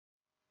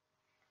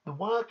The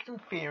work and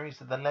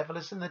theories of the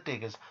levellers and the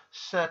diggers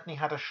certainly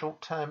had a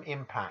short-term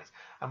impact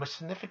and were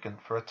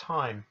significant for a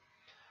time,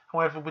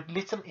 however with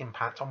little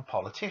impact on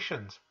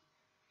politicians.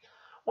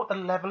 What the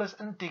levellers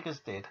and diggers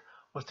did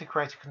was to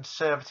create a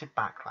conservative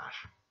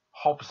backlash.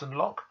 Hobbes and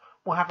Locke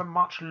will have a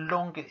much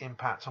longer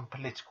impact on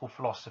political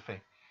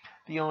philosophy,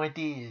 the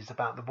ideas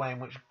about the way in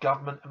which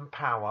government and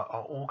power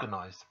are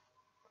organised.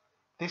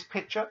 This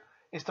picture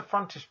is the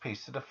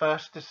frontispiece to the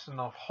first edition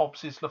of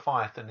Hobbes'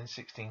 Leviathan in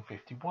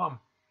 1651.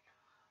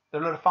 The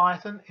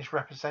Leviathan is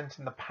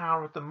representing the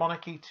power of the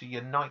monarchy to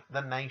unite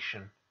the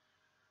nation.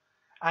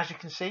 As you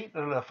can see, the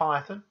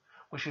Leviathan,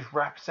 which is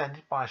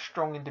represented by a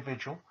strong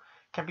individual,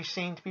 can be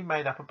seen to be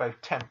made up of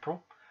both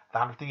temporal,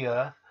 that of the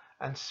earth,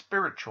 and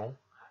spiritual,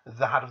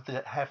 that of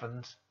the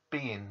heavens,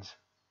 beings.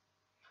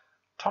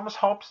 Thomas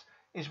Hobbes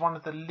is one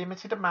of the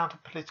limited amount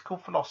of political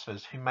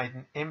philosophers who made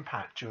an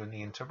impact during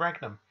the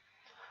interregnum.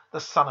 The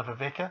son of a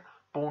vicar,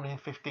 born in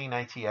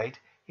 1588,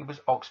 he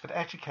was Oxford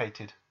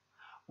educated.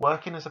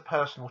 Working as a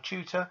personal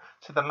tutor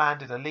to the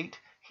landed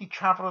elite, he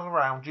travelled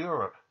around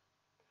Europe.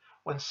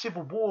 When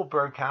civil war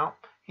broke out,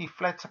 he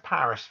fled to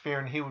Paris,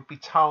 fearing he would be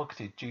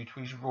targeted due to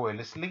his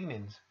royalist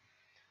leanings.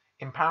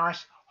 In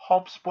Paris,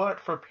 Hobbes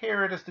worked for a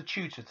period as the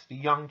tutor to the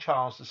young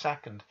Charles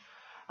II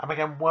and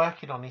began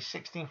working on his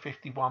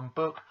 1651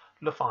 book,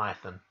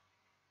 Leviathan.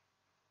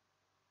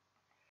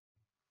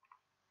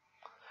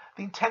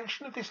 The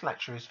intention of this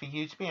lecture is for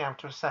you to be able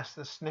to assess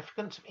the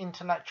significance of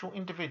intellectual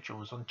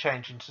individuals on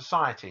changing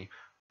society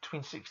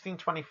between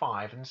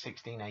 1625 and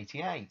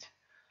 1688.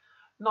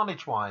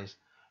 Knowledge-wise,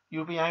 you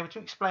will be able to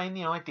explain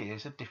the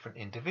ideas of different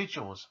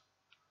individuals.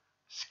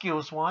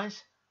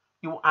 Skills-wise,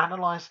 you will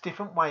analyse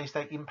different ways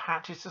they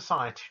impacted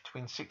society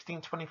between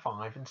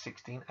 1625 and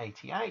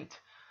 1688,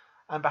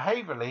 and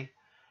behaviourally,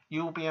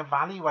 you will be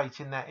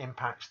evaluating their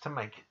impacts to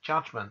make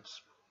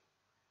judgments.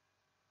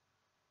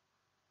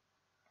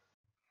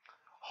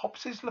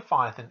 Hobbes'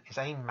 Leviathan is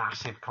a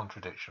massive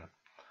contradiction.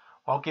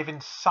 While giving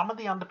some of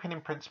the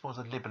underpinning principles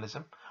of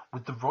liberalism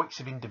with the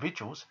rights of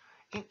individuals,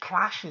 it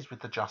clashes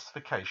with the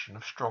justification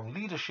of strong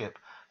leadership,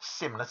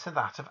 similar to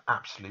that of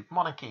absolute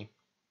monarchy.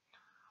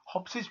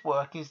 Hobbes'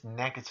 work is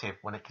negative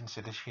when it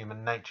considers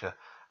human nature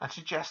and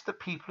suggests that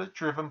people are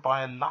driven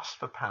by a lust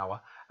for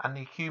power and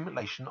the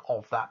accumulation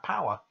of that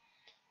power.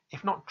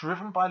 If not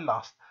driven by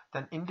lust,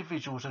 then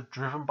individuals are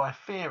driven by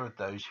fear of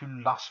those who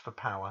lust for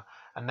power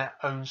and their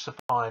own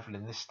survival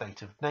in this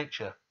state of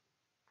nature.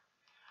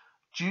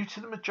 Due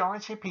to the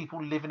majority of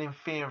people living in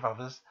fear of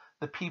others,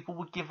 the people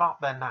would give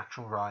up their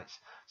natural rights,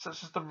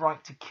 such as the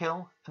right to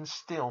kill and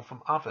steal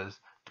from others,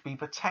 to be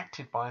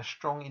protected by a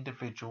strong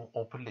individual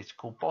or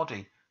political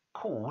body,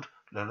 called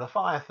the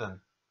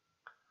Leviathan.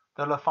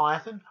 The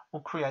Leviathan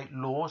will create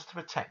laws to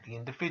protect the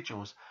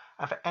individuals,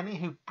 and for any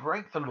who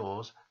break the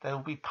laws, they will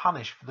be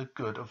punished for the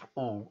good of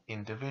all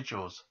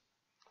individuals.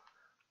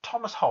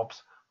 Thomas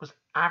Hobbes was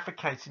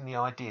advocating the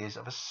ideas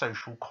of a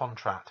social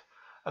contract,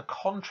 a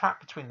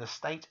contract between the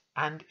state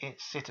and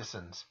its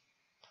citizens.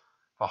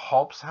 For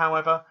Hobbes,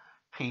 however,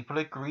 people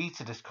agreed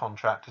to this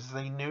contract as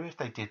they knew if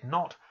they did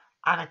not,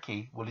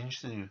 anarchy will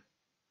ensue.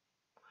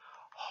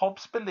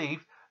 Hobbes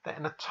believed that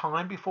in a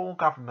time before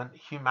government,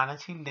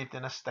 humanity lived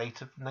in a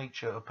state of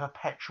nature of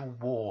perpetual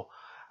war,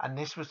 and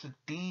this was the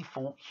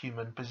default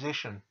human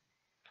position.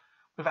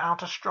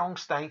 Without a strong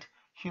state,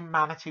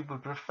 humanity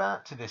would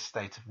revert to this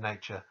state of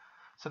nature,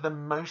 so the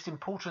most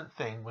important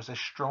thing was a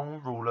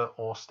strong ruler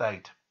or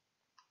state.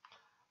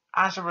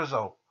 As a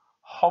result,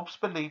 Hobbes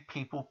believed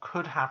people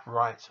could have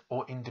rights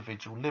or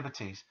individual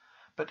liberties,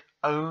 but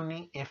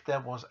only if there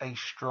was a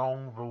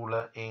strong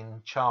ruler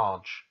in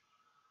charge.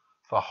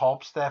 For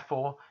Hobbes,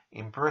 therefore,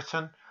 in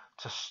Britain,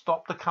 to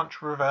stop the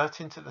country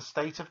reverting to the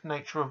state of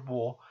nature of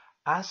war,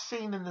 as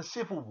seen in the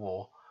Civil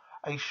War,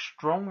 a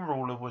strong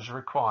ruler was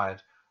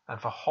required, and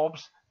for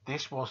Hobbes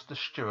this was the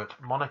Stuart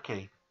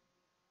monarchy.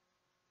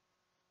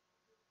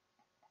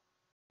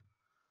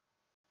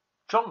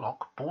 John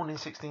Locke, born in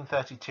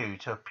 1632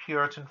 to a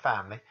Puritan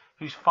family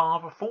whose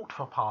father fought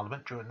for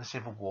Parliament during the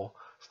Civil War,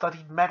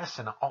 studied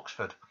medicine at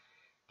Oxford.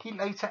 He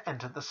later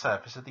entered the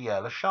service of the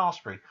Earl of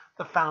Shaftesbury,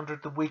 the founder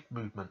of the Whig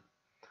movement.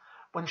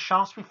 When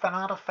Shaftesbury fell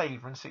out of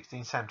favour in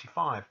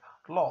 1675,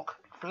 Locke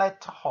fled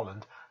to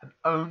Holland and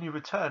only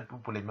returned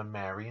with William and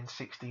Mary in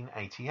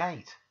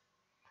 1688.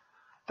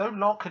 Though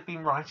Locke had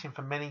been writing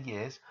for many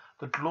years,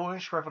 the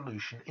Glorious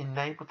Revolution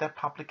enabled their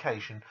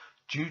publication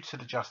due to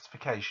the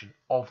justification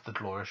of the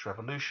Glorious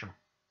Revolution.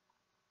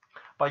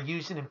 By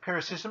using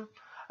empiricism,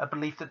 a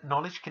belief that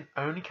knowledge can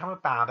only come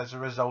about as a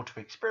result of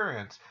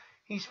experience,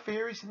 his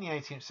theories in the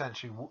 18th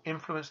century will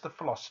influence the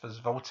philosophers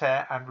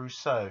Voltaire and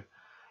Rousseau,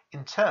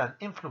 in turn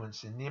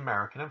influencing the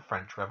American and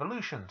French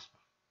revolutions.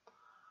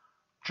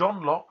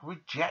 John Locke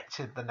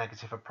rejected the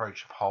negative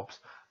approach of Hobbes,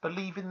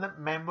 believing that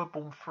men were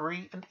born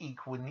free and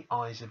equal in the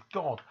eyes of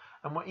God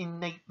and were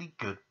innately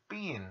good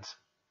beings.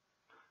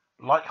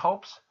 Like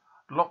Hobbes,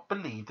 Locke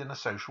believed in a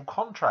social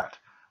contract,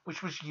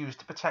 which was used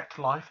to protect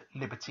life,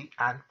 liberty,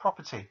 and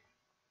property.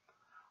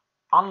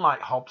 Unlike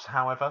Hobbes,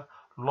 however,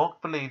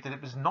 Locke believed that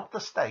it was not the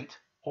state,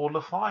 or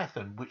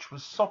Leviathan, which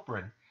was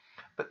sovereign,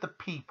 but the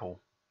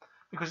people,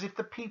 because if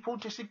the people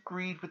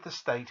disagreed with the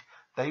state,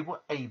 they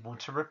were able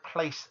to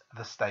replace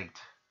the state.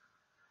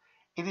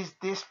 It is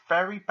this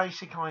very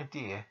basic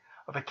idea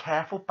of a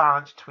careful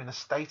balance between a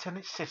state and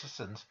its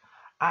citizens,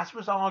 as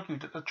was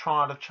argued at the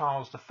trial of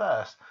Charles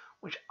I,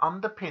 which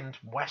underpins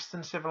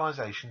Western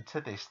civilization to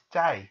this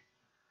day.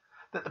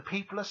 That the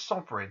people are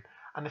sovereign,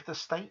 and if the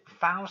state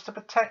fails to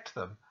protect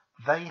them,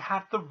 they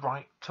have the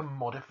right to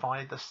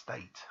modify the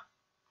state.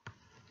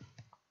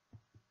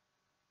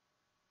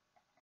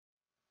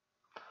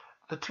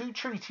 The two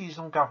treatises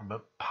on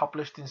government,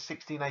 published in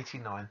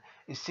 1689,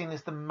 is seen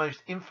as the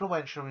most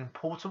influential and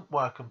important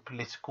work of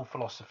political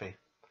philosophy.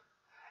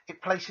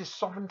 It places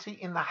sovereignty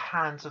in the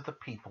hands of the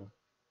people.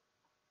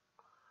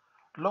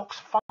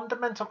 Locke's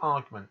fundamental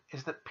argument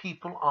is that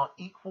people are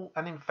equal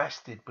and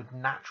invested with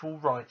natural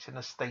rights in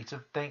a state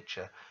of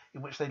nature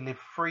in which they live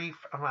free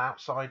from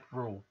outside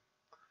rule.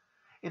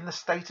 In the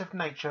state of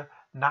nature,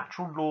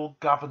 natural law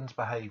governs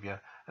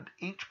behaviour, and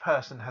each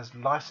person has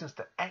license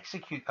to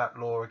execute that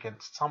law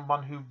against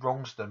someone who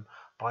wrongs them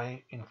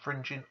by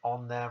infringing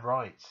on their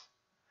rights.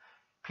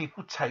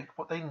 People take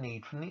what they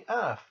need from the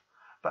earth,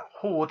 but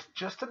hoard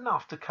just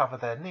enough to cover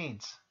their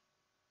needs.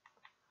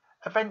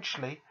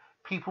 Eventually,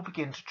 people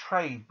begin to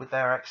trade with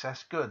their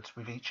excess goods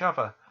with each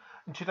other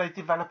until they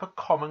develop a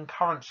common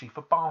currency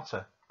for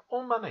barter,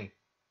 or money.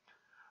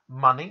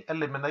 Money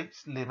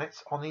eliminates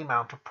limits on the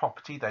amount of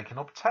property they can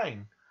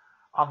obtain.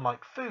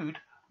 Unlike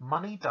food,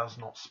 money does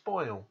not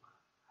spoil,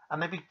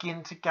 and they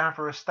begin to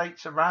gather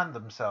estates around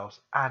themselves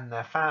and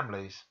their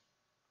families.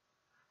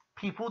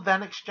 People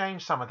then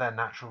exchange some of their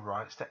natural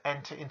rights to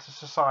enter into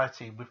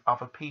society with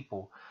other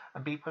people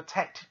and be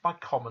protected by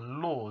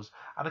common laws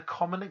and a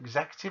common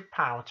executive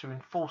power to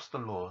enforce the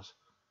laws.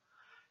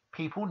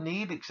 People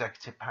need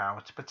executive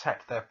power to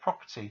protect their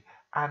property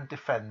and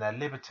defend their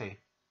liberty.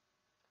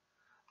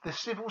 The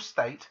civil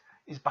state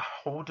is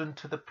beholden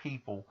to the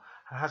people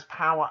and has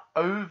power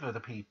over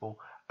the people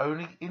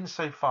only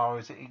insofar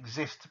as it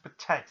exists to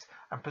protect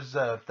and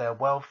preserve their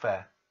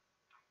welfare.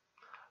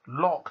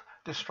 Locke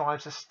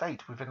describes a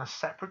state within a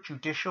separate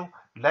judicial,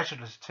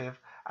 legislative,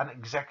 and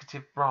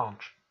executive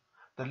branch,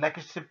 the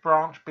legislative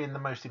branch being the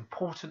most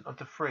important of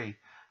the three,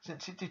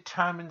 since it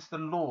determines the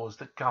laws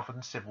that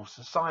govern civil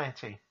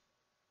society.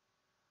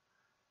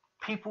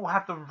 People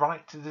have the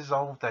right to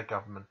dissolve their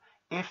government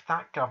if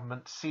that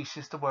government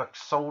ceases to work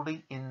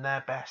solely in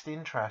their best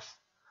interest.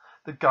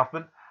 The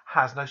government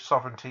has no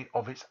sovereignty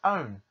of its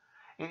own.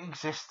 It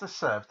exists to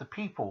serve the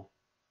people.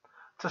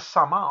 To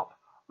sum up,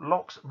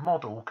 Locke's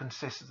model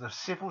consists of a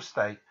civil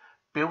state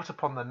built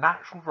upon the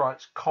natural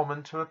rights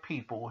common to a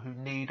people who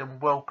need and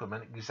welcome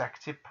an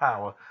executive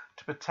power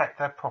to protect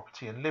their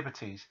property and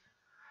liberties.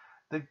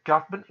 The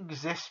government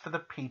exists for the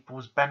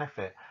people's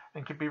benefit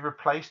and can be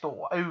replaced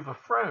or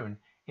overthrown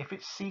if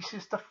it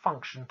ceases to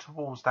function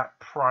towards that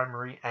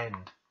primary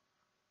end.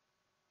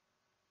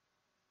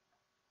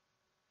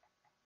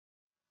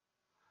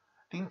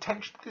 The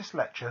intention of this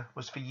lecture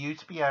was for you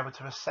to be able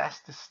to assess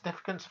the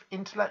significance of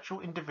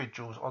intellectual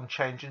individuals on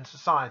change in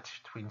society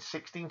between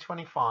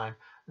 1625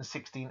 and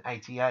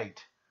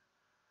 1688.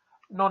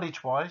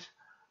 Knowledge-wise,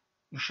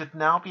 you should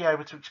now be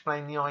able to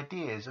explain the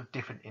ideas of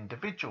different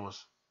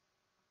individuals.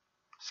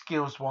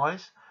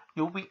 Skills-wise,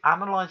 you'll be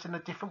analysing the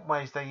different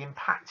ways they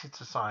impacted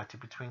society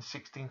between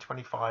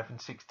 1625 and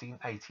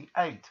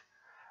 1688,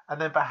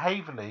 and then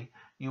behaviourally,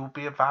 you will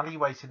be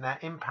evaluating their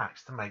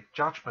impacts to make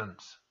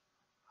judgments.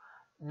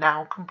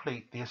 Now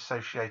complete the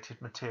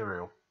associated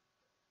material.